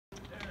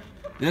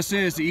This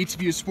is the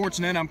ETVU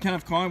Sportsnet. I'm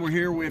Kenneth Cohen. We're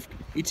here with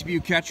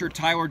ETVU catcher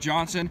Tyler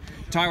Johnson.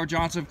 Tyler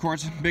Johnson, of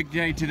course, big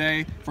day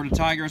today for the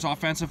Tigers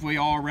offensively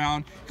all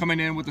around, coming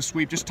in with the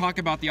sweep. Just talk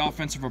about the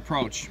offensive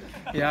approach.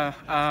 Yeah,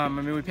 I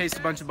mean, we paced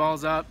a bunch of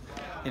balls up.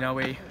 You know,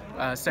 we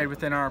stayed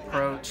within our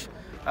approach,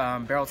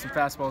 barreled some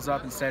fastballs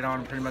up and stayed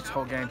on pretty much the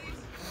whole game.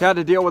 You had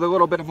to deal with a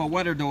little bit of a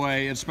weather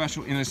delay,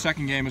 especially in the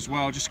second game as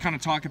well. Just kind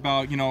of talk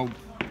about, you know,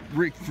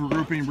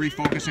 regrouping,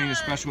 refocusing,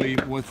 especially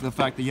with the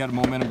fact that you had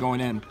momentum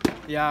going in.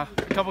 Yeah,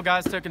 a couple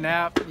guys took a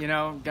nap, you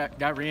know,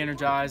 got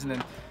re-energized, and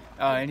then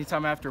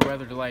anytime after a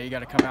weather delay, you got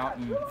to come out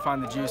and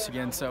find the juice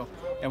again. So,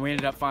 and we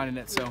ended up finding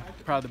it. So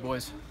proud of the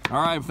boys.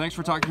 All right, thanks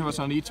for talking to us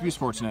on the ETVU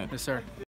Sportsnet. Yes, sir.